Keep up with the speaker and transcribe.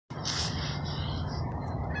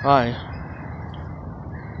Hi,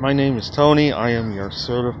 my name is Tony. I am your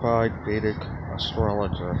certified Vedic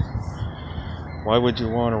astrologer. Why would you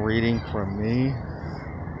want a reading from me?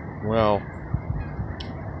 Well,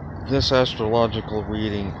 this astrological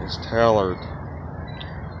reading is tailored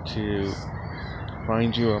to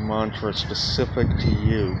find you a mantra specific to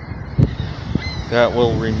you that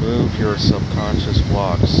will remove your subconscious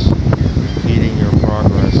blocks, impeding your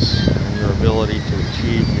progress and your ability to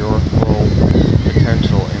achieve your full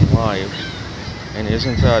potential in life. And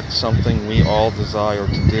isn't that something we all desire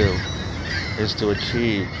to do, is to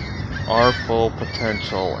achieve our full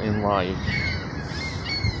potential in life?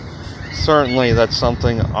 Certainly that's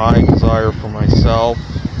something I desire for myself,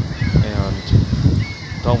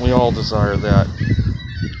 and don't we all desire that?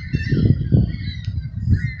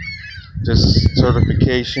 This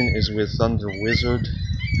certification is with Thunder Wizard,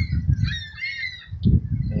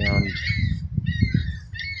 and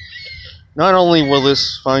not only will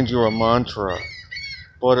this find you a mantra,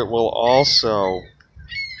 but it will also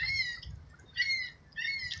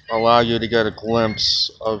allow you to get a glimpse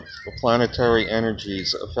of the planetary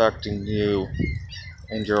energies affecting you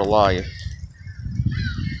and your life.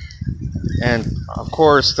 And of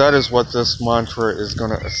course, that is what this mantra is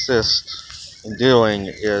going to assist in doing,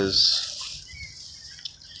 is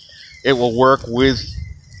it will work with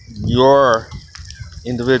your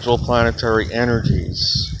individual planetary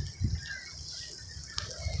energies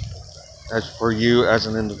as for you as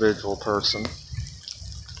an individual person.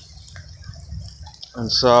 And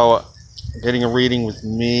so, getting a reading with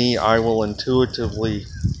me, I will intuitively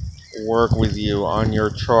work with you on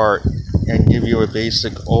your chart and give you a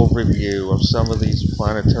basic overview of some of these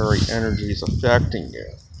planetary energies affecting you,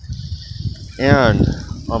 and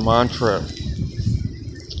a mantra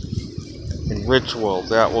and ritual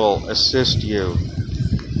that will assist you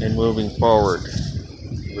in moving forward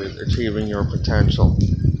with achieving your potential.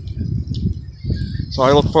 So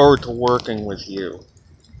I look forward to working with you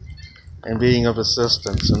and being of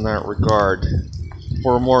assistance in that regard.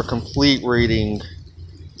 For a more complete reading,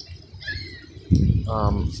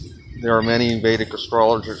 there are many Vedic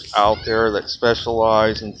astrologers out there that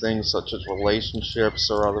specialize in things such as relationships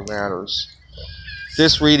or other matters.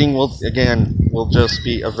 This reading will just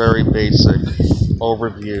be a very basic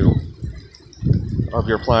overview of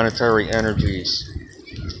your planetary energies.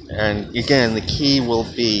 And again, the key will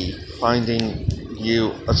be finding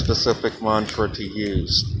you a specific mantra to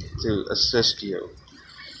use to assist you.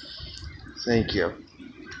 Thank you.